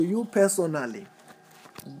you personally,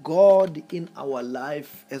 God in our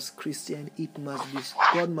life as Christian,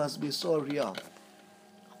 God must be so real.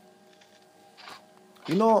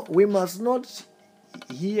 We must not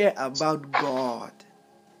hear about God,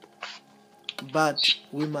 but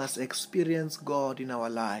we must experience God in our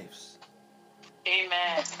lives.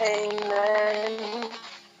 Amen. Amen.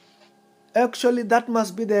 Actually, that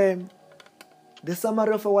must be the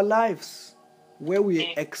summary of our lives, where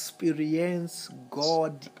we experience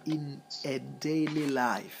God in a daily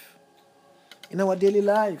life. In our daily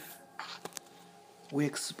life, we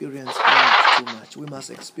experience God too much. We must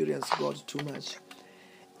experience God too much.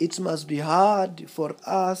 It must be hard for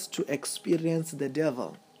us to experience the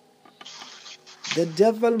devil. The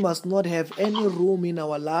devil must not have any room in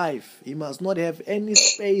our life. He must not have any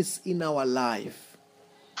space in our life.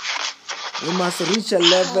 We must reach a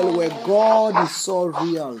level where God is so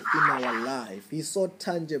real in our life. He's so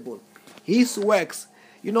tangible. His works,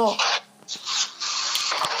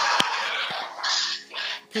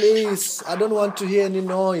 please, I don't want to hear any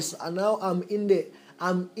noise. And now I'm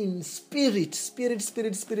in spirit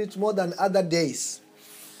more than other days.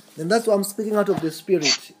 Then that's why I'm speaking out of the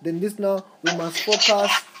spirit. Then this now, we must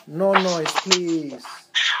focus. No noise, please.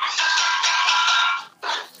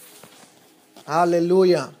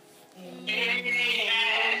 Hallelujah.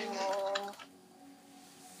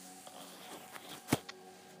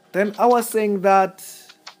 Then I was saying that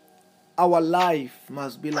our life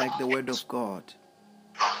must be like the Word of God.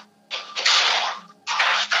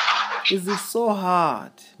 Is it so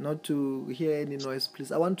hard not to hear any noise,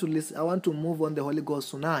 please? I want to listen. I want to move on the Holy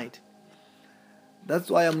Ghost tonight. That's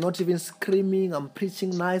why I'm not even screaming. I'm preaching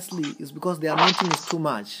nicely. It's because the anointing is too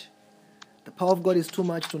much. The power of God is too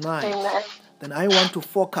much tonight. Amen. Then I want to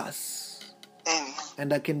focus.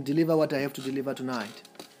 And I can deliver what I have to deliver tonight.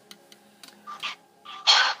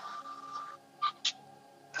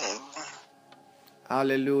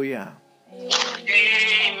 Hallelujah. Amen.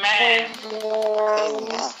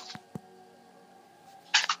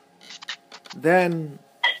 Then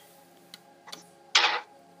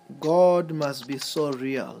God must be so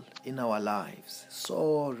real in our lives.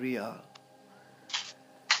 So real.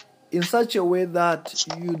 In such a way that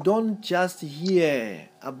you don't just hear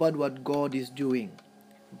about what God is doing,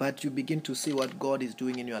 but you begin to see what God is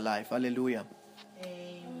doing in your life. Hallelujah.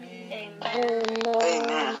 Amen.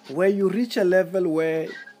 Where you reach a level where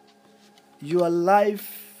your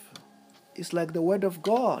life is like the Word of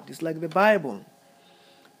God, it's like the Bible.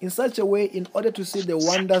 In such a way, in order to see the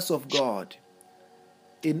wonders of God,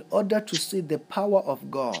 in order to see the power of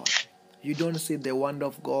God, you don't see the wonder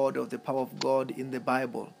of God or the power of God in the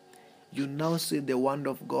Bible. You now see the wonder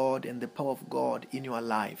of God and the power of God in your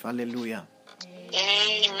life. Hallelujah.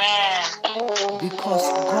 Amen. Because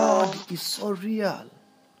God is so real.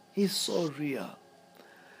 He's so real.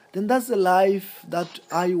 Then that's the life that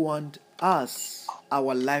I want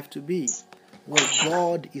our life to be, where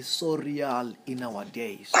God is so real in our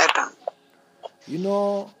days.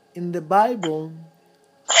 In the Bible,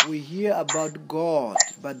 we hear about God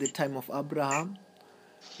by the time of Abraham.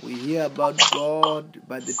 We hear about God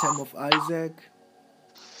by the time of Isaac,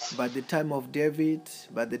 by the time of David,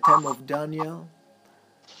 by the time of Daniel.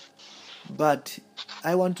 But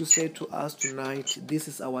I want to say to us tonight, this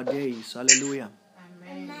is our days. Hallelujah.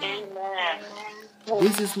 Amen.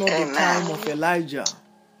 This is not the time of Elijah.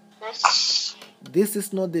 This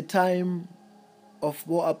is not the time of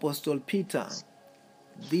Apostle Peter.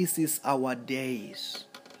 This is our days.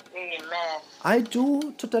 Amen. I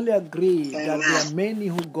do totally agree that there are many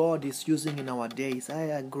who God is using in our days. I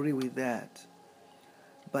agree with that.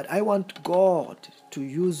 But I want God to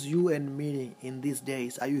use you and me in these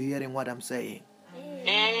days. Are you hearing what I'm saying?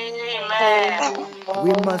 Amen.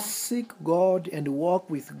 We must seek God and walk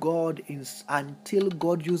with God until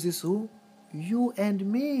God uses who? You and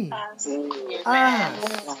me. Us.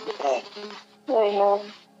 Amen.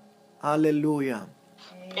 Hallelujah.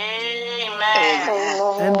 Amen.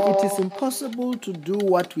 And it is impossible to do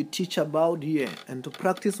what we teach about here and to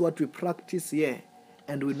practice what we practice here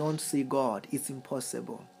and we don't see God. It's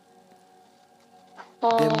impossible.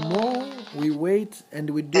 The more we wait and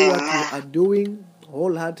we do what we are doing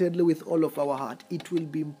wholeheartedly with all of our heart, it will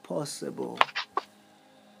be impossible.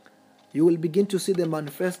 You will begin to see the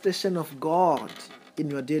manifestation of God in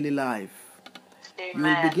your daily life. Amen. You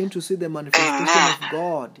will begin to see the manifestation of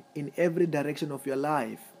God in every direction of your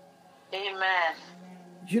life. Amen.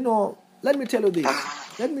 Let me tell you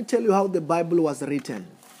this. Let me tell you how the Bible was written.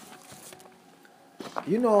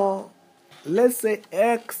 Let's say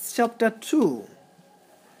Acts chapter 2.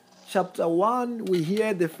 Chapter 1, we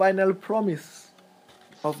hear the final promise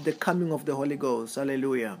of the coming of the Holy Ghost.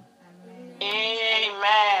 Hallelujah. Amen.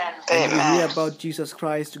 Amen. And we Amen. hear about Jesus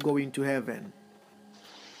Christ going to heaven.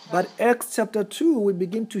 But Acts chapter 2, we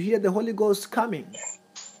begin to hear the Holy Ghost coming.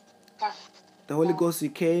 The Holy Ghost, he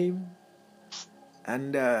came,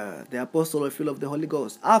 and the apostles were filled of the Holy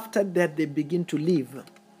Ghost. After that, they begin to live.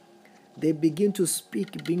 They begin to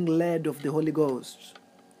speak, being led of the Holy Ghost.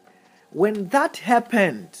 When that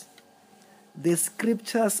happened, the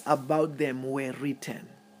scriptures about them were written.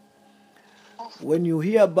 When you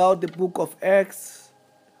hear about the book of Acts,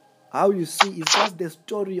 how you see is just the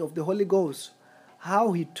story of the Holy Ghost,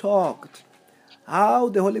 how he talked, how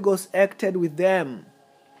the Holy Ghost acted with them.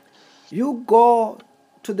 You go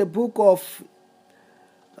to the book of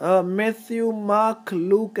Matthew, Mark,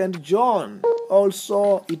 Luke, and John.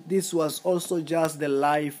 Also, this was also just the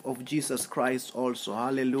life of Jesus Christ also.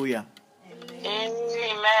 Hallelujah. Amen.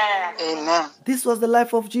 Amen. This was the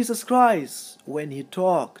life of Jesus Christ when he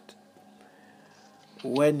talked,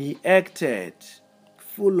 when he acted,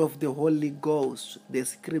 full of the Holy Ghost. The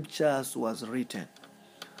scriptures was written.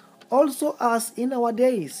 Also, as in our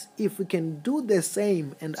days, if we can do the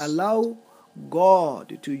same and allow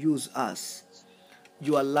God to use us,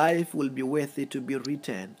 your life will be worthy to be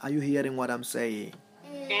written. Are you hearing what I'm saying?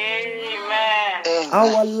 Amen.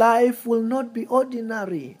 Our life will not be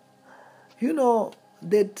ordinary. You know,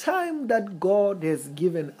 the time that God has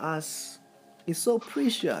given us is so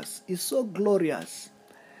precious, is so glorious.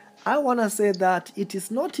 I want to say that it is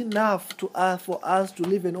not enough for us to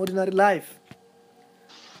live an ordinary life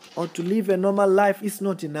or to live a normal life. It's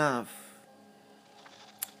not enough.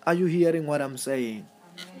 Are you hearing what I'm saying?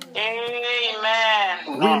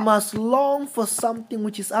 Amen. We must long for something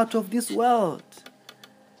which is out of this world,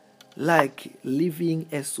 like living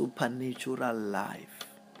a supernatural life.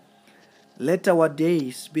 Let our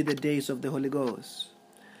days be the days of the Holy Ghost.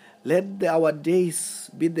 Let our days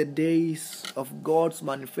be the days of God's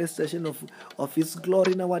manifestation of His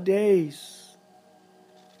glory in our days.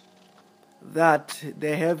 That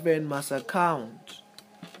the heaven must account,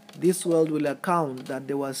 this world will account that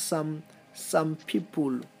there was some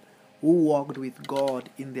people who walked with God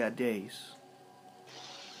in their days.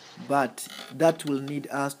 But that will need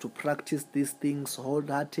us to practice these things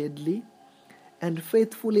wholeheartedly and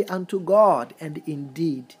faithfully unto God. And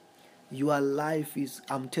indeed, your life is,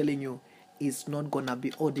 I'm telling you, is not going to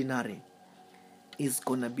be ordinary. It's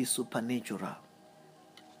going to be supernatural.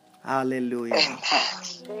 Hallelujah.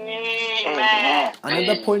 Amen.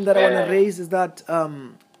 Another point that I want to raise is that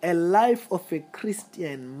a life of a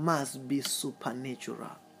Christian must be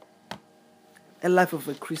supernatural. A life of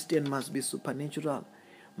a Christian must be supernatural,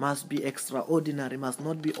 must be extraordinary, must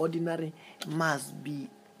not be ordinary, must be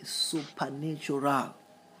supernatural.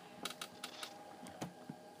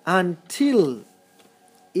 Until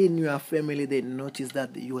in your family they notice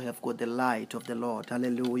that you have got the light of the Lord.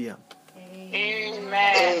 Hallelujah.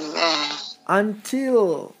 Amen.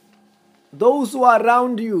 Until those who are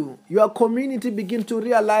around you, your community, begin to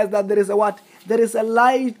realize that there is a what? There is a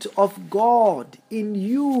light of God in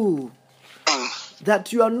you.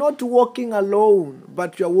 That you are not walking alone,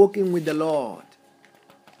 but you are walking with the Lord.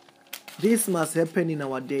 This must happen in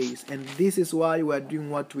our days, and this is why we are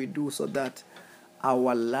doing what we do, so that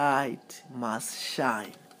our light must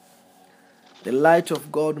shine. The light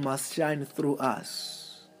of God must shine through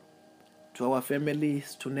us, to our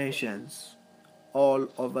families, to nations, all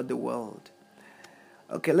over the world.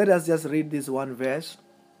 Okay, let us just read this one verse.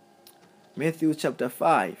 Matthew chapter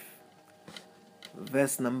 5,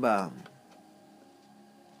 verse number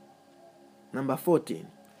 14.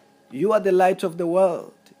 You are the light of the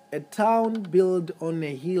world. A town built on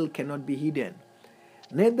a hill cannot be hidden.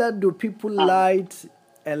 Neither do people light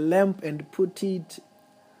a lamp and put it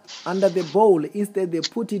under the bowl. Instead, they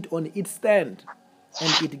put it on its stand,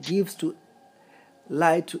 and it gives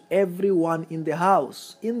light to everyone in the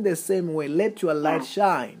house. In the same way, let your light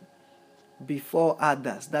shine before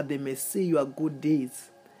others, that they may see your good deeds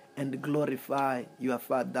and glorify your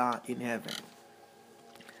Father in heaven.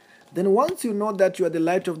 Then once you know that you are the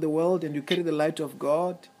light of the world and you carry the light of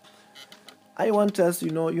God, I want us,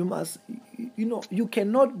 you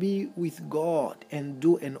cannot be with God and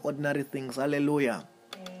do an ordinary things. Hallelujah.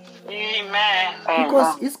 Amen.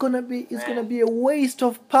 Because it's gonna be a waste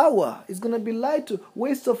of power. It's gonna be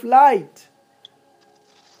waste of light.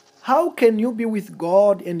 How can you be with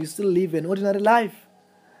God and you still live an ordinary life?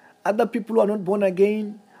 Other people who are not born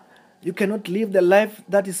again, you cannot live the life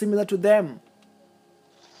that is similar to them.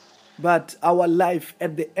 But our life,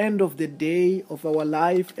 at the end of the day of our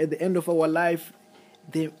life, at the end of our life,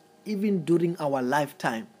 even during our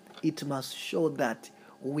lifetime, it must show that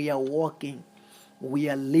we are walking, we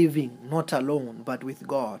are living not alone, but with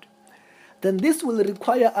God. then this will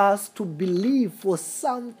require us to believe for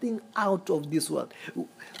something out of this world.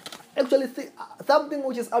 Actually, something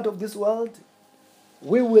which is out of this world,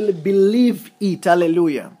 we will believe it.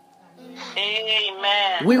 Hallelujah.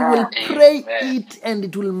 Amen. We will pray it and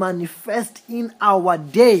it will manifest in our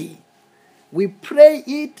day. We pray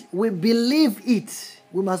it, we believe it.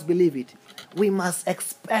 We must believe it. We must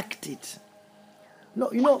expect it.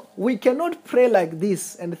 No, we cannot pray like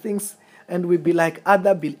this and things and we be like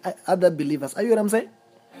other believers. Are you what I'm saying?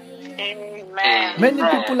 Amen. Many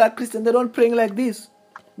people are Christian, they don't pray like this.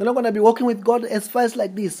 They're not going to be walking with God as fast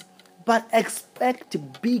like this. But expect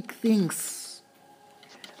big things.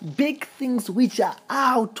 Big things which are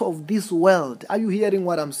out of this world. Are you hearing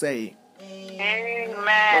what I'm saying?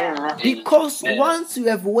 Amen. Because once you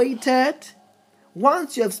have waited,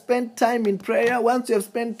 once you have spent time in prayer, once you have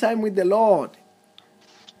spent time with the Lord,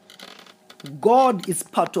 God is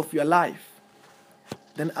part of your life.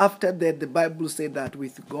 Then after that, the Bible says that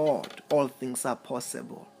with God, all things are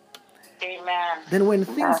possible. Amen. Then when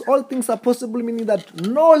all things are possible, meaning that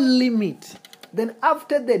no limit, then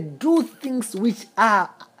after they do things which are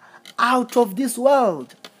out of this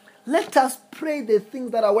world, let us pray the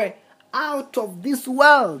things that are out of this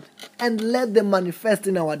world and let them manifest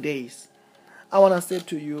in our days. I want to say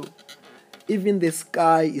to you, even the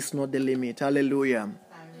sky is not the limit. Hallelujah.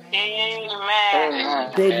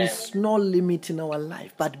 Amen. There is no limit in our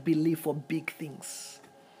life, but believe for big things.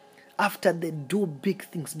 After they do big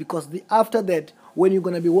things, because after that, when you're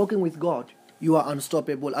going to be walking with God, you are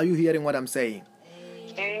unstoppable. Are you hearing what I'm saying?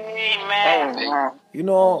 Amen. You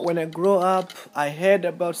know, when I grow up, I heard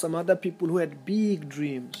about some other people who had big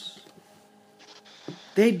dreams.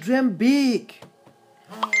 They dream big.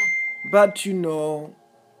 But you know,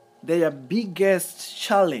 their biggest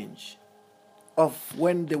challenge of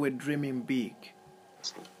when they were dreaming big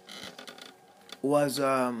was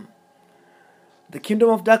the kingdom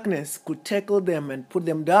of darkness could tackle them and put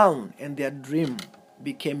them down, and their dream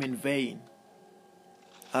became in vain.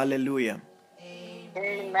 Hallelujah.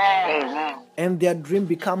 Amen. And their dream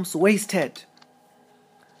becomes wasted.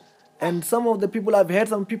 And some of the people, I've heard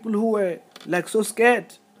some people who were like so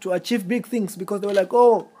scared to achieve big things because they were like,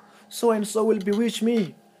 oh, so and so will bewitch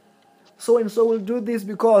me. So and so will do this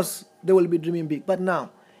because they will be dreaming big. But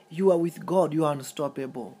now, you are with God, you are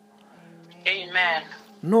unstoppable. Amen.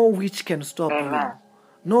 No witch can stop you.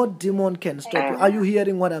 No demon can stop you. Are you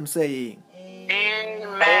hearing what I'm saying?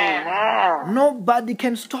 Amen. Nobody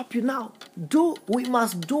can stop you now. We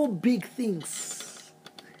must do big things.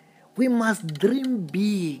 We must dream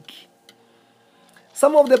big.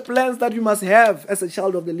 Some of the plans that you must have as a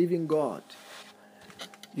child of the living God,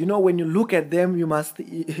 you know, when you look at them,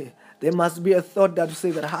 there must be a thought that you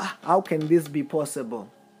say that, how can this be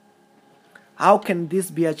possible? How can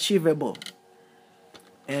this be achievable?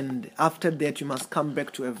 And after that, you must come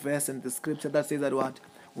back to a verse in the scripture that says that what?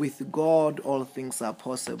 With God, all things are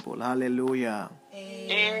possible. Hallelujah.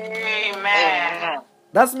 Amen.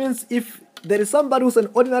 That means if there is somebody who's an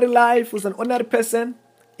ordinary life, who's an ordinary person,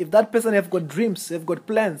 if that person have got dreams, have got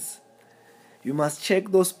plans, you must check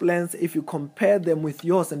those plans. If you compare them with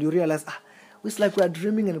yours and you realize, it's like we are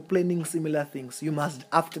dreaming and planning similar things, you must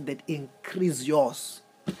after that increase yours.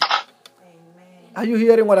 Amen. Are you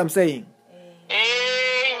hearing what I'm saying?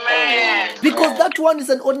 Amen. Because that one is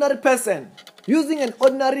an ordinary person using an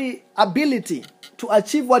ordinary ability to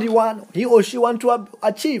achieve what he or she want to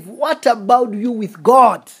achieve. What about you with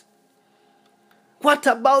God? What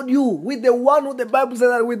about you with the one who the Bible says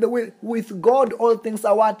that with God all things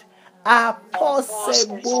are what? Are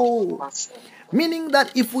possible. Meaning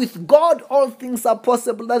that if with God all things are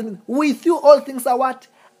possible, that means with you all things are what?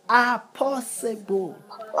 Are possible.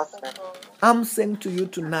 I'm saying to you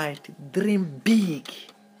tonight, dream big.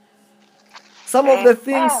 Some of the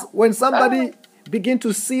things, when somebody begin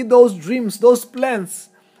to see those dreams, those plans,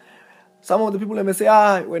 some of the people may say,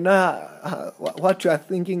 what you are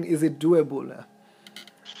thinking, is it doable?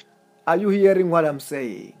 Are you hearing what I'm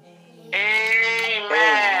saying?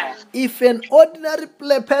 Amen. If an ordinary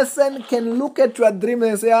person can look at your dream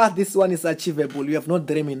and say, this one is achievable, we have not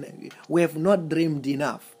dreamed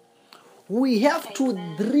enough. We have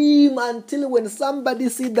to dream until when somebody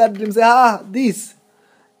see that dream, say, this.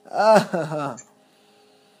 And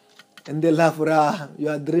they laugh, you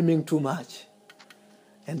are dreaming too much.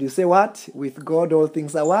 And you say what? With God all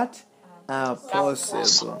things are what? Are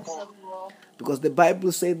possible. Because the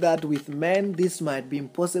Bible says that with men this might be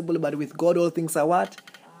impossible, but with God all things are what?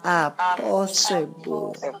 Are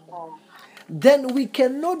possible. Then we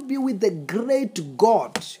cannot be with the great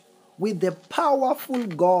God, with the powerful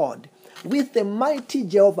God, with the mighty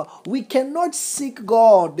Jehovah. We cannot seek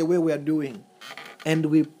God the way we are doing. and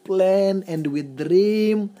we plan and we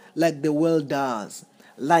dream like the world does,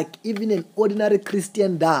 like even an ordinary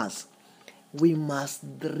Christian does, we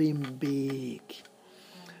must dream big.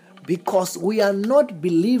 Because we are not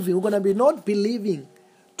believing, we're going to be not believing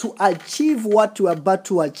to achieve what we are about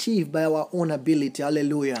to achieve by our own ability.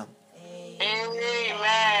 Hallelujah.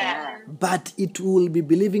 Amen. But it will be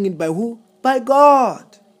believing it by who? By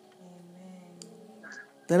God.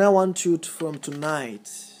 Then I want you to, from tonight,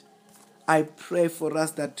 I pray for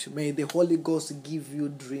us that may the Holy Ghost give you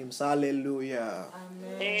dreams. Hallelujah.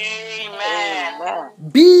 Amen.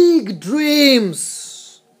 Big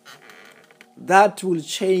dreams that will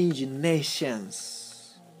change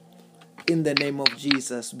nations in the name of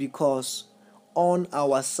Jesus. Because on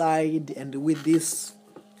our side and with this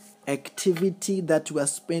activity that we are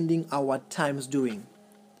spending our times doing,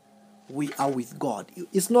 we are with God.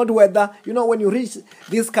 It's not whether, when you reach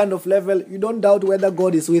this kind of level, you don't doubt whether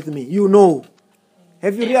God is with me. You know.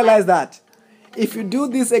 Have you realized that? If you do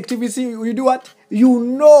this activity, you do what? You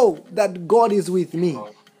know that God is with me.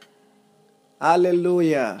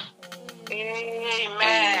 Hallelujah.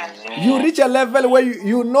 Amen. You reach a level where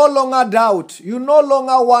you no longer doubt. You no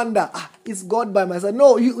longer wonder, is God by my side?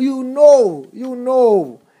 No, you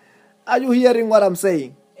know. Are you hearing what I'm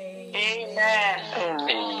saying? Amen.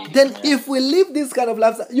 Then if we live this kind of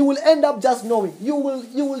lifestyle, you will end up just knowing. You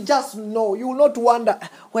will just know. You will not wonder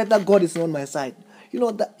whether God is on my side.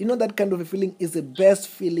 That kind of a feeling is the best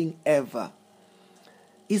feeling ever.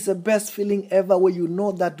 It's the best feeling ever where you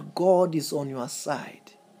know that God is on your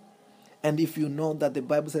side. And if you know that the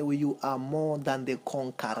Bible says, well, you are more than the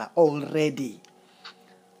conqueror already.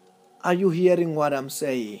 Are you hearing what I'm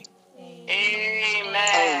saying? Amen.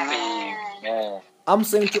 I'm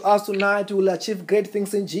saying to us tonight, we will achieve great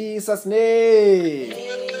things in Jesus' name.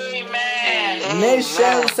 Amen.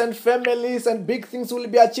 Nations and families and big things will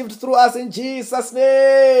be achieved through us in Jesus'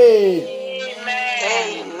 name. Amen.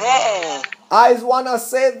 I want to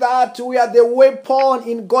say that we are the weapon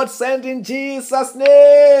in God's hand in Jesus' name.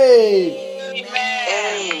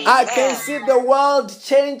 Amen. I can see the world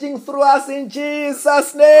changing through us in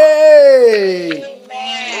Jesus' name.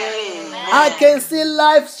 I can see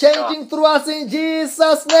lives changing through us in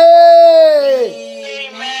Jesus' name.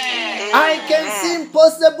 I can see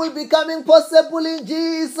impossible becoming possible in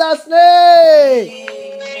Jesus' name.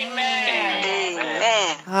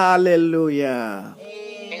 Hallelujah.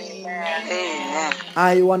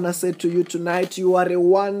 I want to say to you tonight, you are a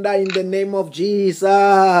wonder in the name of Jesus.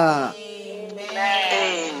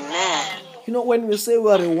 When we say we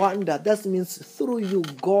are a wonder, that means through you,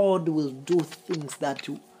 God will do things that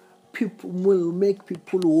people will make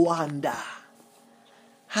people wonder.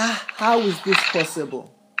 How is this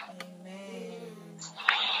possible?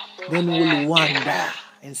 Then we'll wonder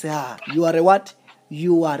and say, you are a what?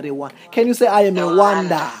 You are a wonder. Can you say, I am a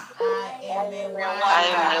wonder? I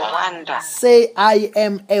am a wonder. Say, I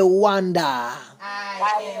am a wonder.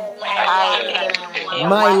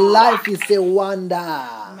 My life is a wonder.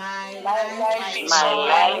 My life is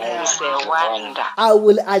a wonder. I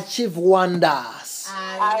will achieve wonders.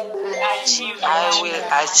 I will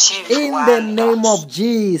achieve in wonders. the name of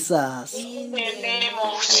Jesus. In the name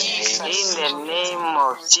of Jesus. In the name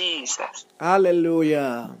of Jesus.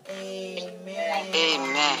 Hallelujah. Amen.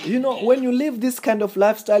 When you live this kind of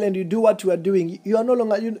lifestyle and you do what you are doing, you are no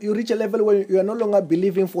longer, you reach a level where you are no longer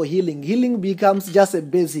believing for healing. Healing becomes just a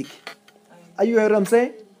basic. Are you hearing what I'm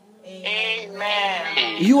saying?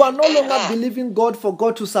 Amen. You are no longer believing God for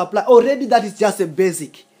God to supply. Already that is just a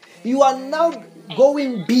basic. You are now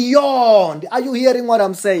going beyond. Are you hearing what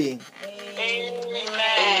I'm saying? Amen.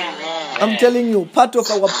 I'm telling you, part of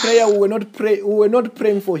our prayer, we were not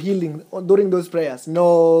praying for healing during those prayers.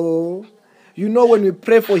 No. When we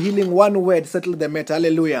pray for healing, one word settle the matter.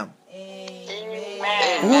 Hallelujah.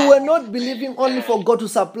 Amen. We were not believing only for God to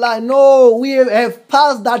supply. No, we have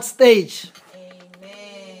passed that stage.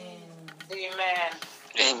 Amen.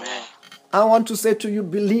 Amen. I want to say to you,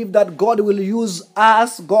 believe that God will use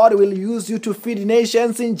us. God will use you to feed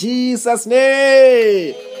nations in Jesus'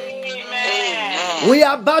 name. Amen. We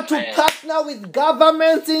are about to partner with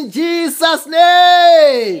governments in Jesus'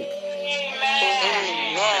 name. Amen.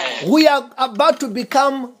 We are about to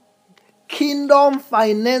become kingdom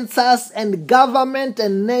financiers and government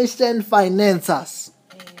and nation financiers.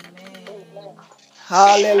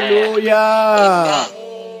 Hallelujah.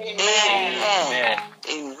 Amen.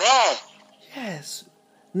 Amen. Yes.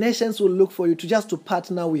 Nations will look for you to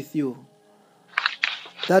partner with you.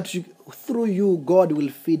 Through you, God will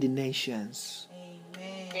feed the nations.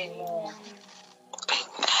 Amen.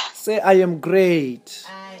 Say, I am great.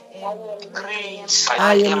 I am great.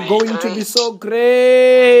 I am going to be so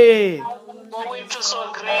great. going to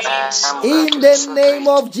so great. In the name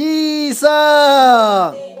of Jesus.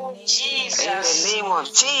 Jesus. In the name of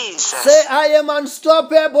Jesus. Say, I am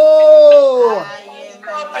unstoppable.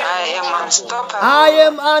 I am unstoppable. I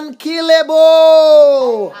am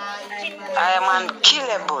unkillable. I am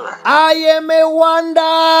unkillable. I am a wonder.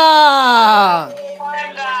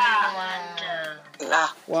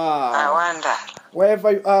 Wow. I wonder.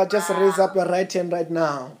 Wherever you are, just raise up your right hand right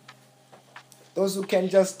now. Those who can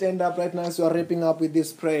just stand up right now as you are wrapping up with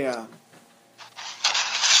this prayer.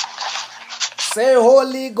 Say,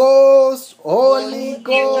 Holy Ghost, Holy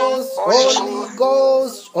Ghost, Holy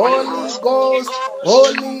Ghost, Holy Ghost,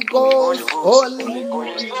 Holy Ghost, Holy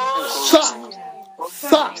Ghost. Sa,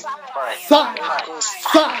 sa, sa, sa,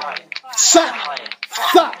 sa, sa,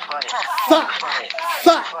 sa, sa, sa,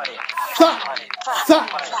 sa,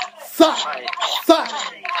 sa, sa,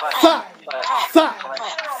 sa,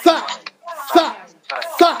 sa, sa,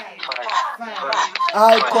 sa.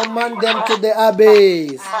 I command them to the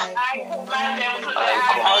abyss.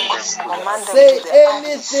 Say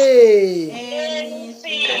anything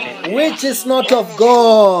which is not of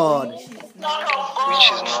God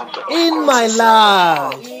in my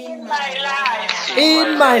life,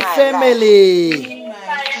 in my family,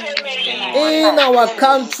 in our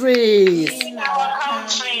countries,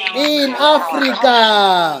 in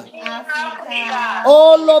Africa,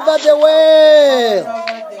 all over the world.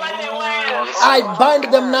 I bind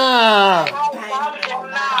them now.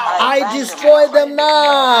 I destroy them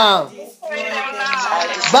now.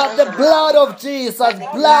 But the blood of Jesus,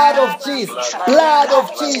 blood of Jesus, blood of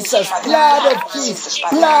Jesus, blood of Jesus,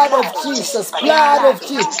 blood of Jesus, blood of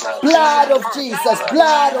Jesus, blood of Jesus,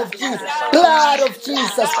 blood of Jesus, blood of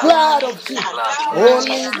Jesus, blood of Jesus.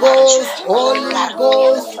 Holy Ghost, Holy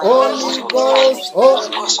Ghost, Holy Ghost, Holy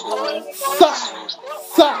Ghost. Sa,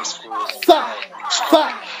 sa, sa, sa, sa,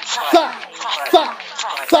 sa, sa,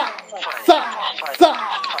 sa, sa, sa, sa,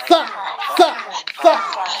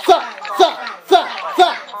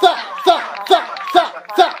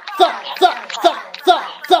 sa,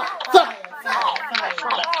 sa, sa.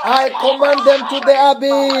 I command them to the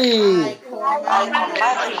abyss.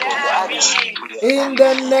 In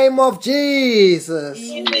the name of Jesus.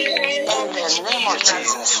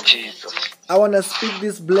 I want to speak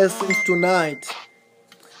these blessings tonight.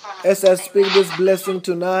 As I speak this blessing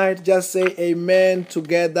tonight, just say amen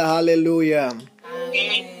together. Hallelujah.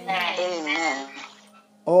 Amen.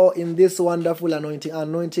 Oh, in this wonderful anointing.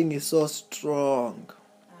 Anointing is so strong.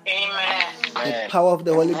 Amen. The power of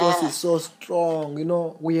the Holy Ghost is so strong. You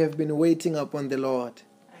know, we have been waiting upon the Lord.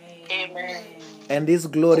 Amen. And His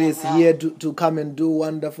glory is here to come and do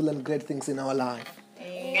wonderful and great things in our life.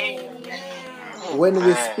 Amen. When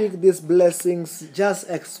we speak these blessings, just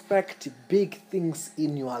expect big things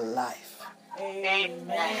in your life. Amen.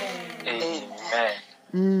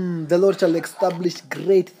 The Lord shall establish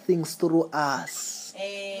great things through us.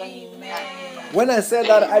 Amen. When I say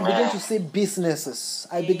that, I begin to see businesses.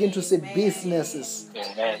 I begin to see businesses.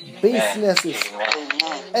 Businesses.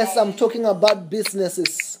 As I'm talking about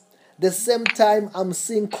businesses, the same time I'm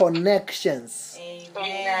seeing connections.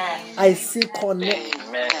 I see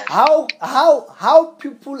how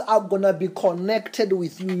people are gonna be connected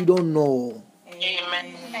with you, you don't know.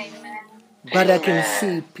 Amen. But I can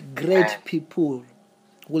see great people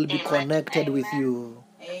will be connected with you.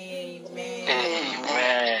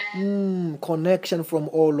 Connection from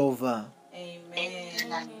all over.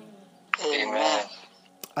 Amen.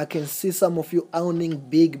 I can see some of you owning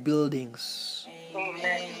big buildings.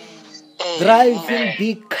 Driving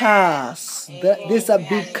big cars. These are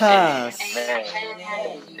big cars.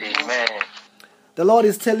 The Lord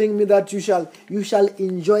is telling me that you shall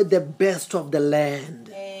enjoy the best of the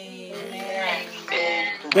land.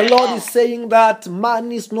 The Lord is saying that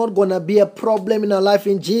money is not going to be a problem in our life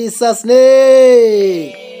in Jesus'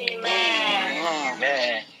 name.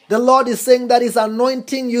 The Lord is saying that He's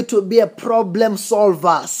anointing you to be a problem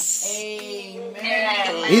solver.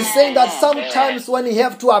 He's saying that sometimes when He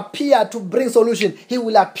have to appear to bring solution, He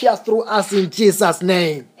will appear through us in Jesus'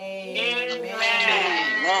 name.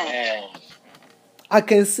 I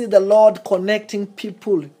can see the Lord connecting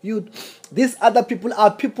people. These other people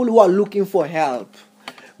are people who are looking for help.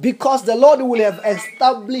 Because the Lord will have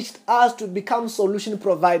established us to become solution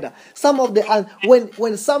provider. Some of the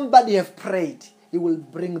when somebody have prayed, He will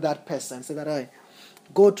bring that person. Say that, hey,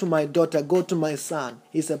 go to my daughter, go to my son.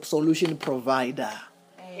 He's a solution provider.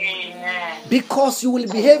 Amen. Because you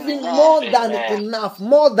will be having more than enough,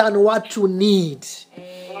 more than what you need.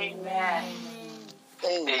 Amen.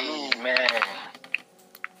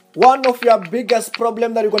 One of your biggest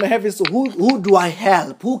problems that you're going to have is who do I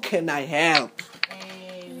help? Who can I help?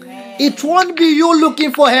 It won't be you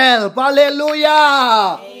looking for help.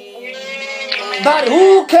 Hallelujah. But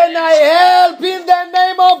who can I help in the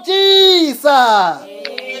name of Jesus?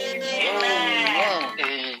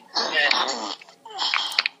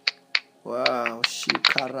 Wow,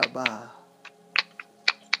 Shikaraba.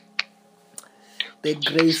 The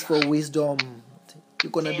grace for wisdom.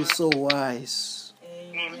 You're going to be so wise.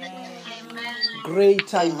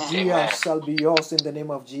 Great ideas shall be yours in the name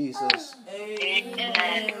of Jesus.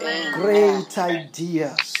 Great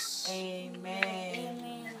ideas.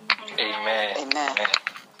 Amen.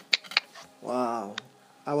 Wow.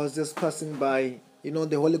 I was just passing by.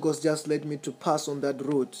 The Holy Ghost just led me to pass on that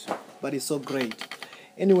route. But it's so great.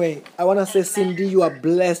 Anyway, I want to say, Cindy, you are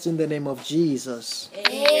blessed in the name of Jesus.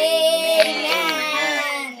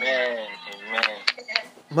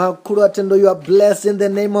 Makuru Atendo, you are blessed in the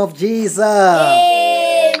name of Jesus.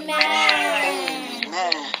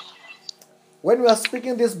 When we are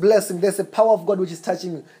speaking this blessing, there's a power of God which is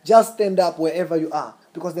touching you. Just stand up wherever you are,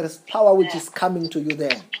 because there is power which is coming to you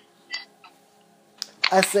there.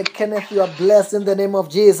 I say, Kenneth, you are blessed in the name of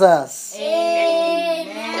Jesus.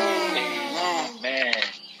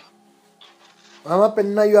 Mama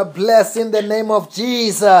Penina, you are blessed in the name of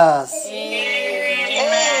Jesus.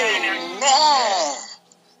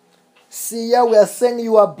 Sia, we are saying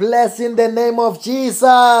you are blessed in the name of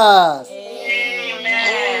Jesus.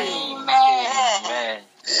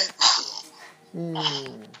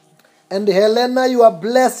 And Helena, you are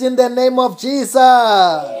blessed in the name of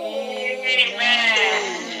Jesus.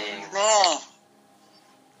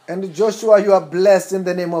 And Joshua, you are blessed in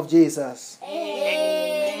the name of Jesus.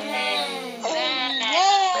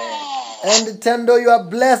 And Tendo, you are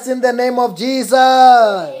blessed in the name of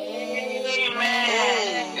Jesus.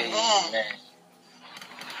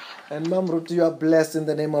 And Mom Ruth, you are blessed in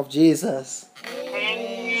the name of Jesus.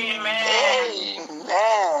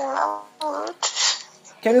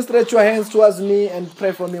 Can you stretch your hands towards me and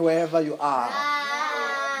pray for me wherever you are?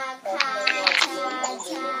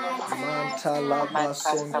 Manta laba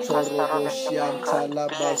son toro shianta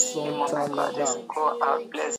laba son talaba.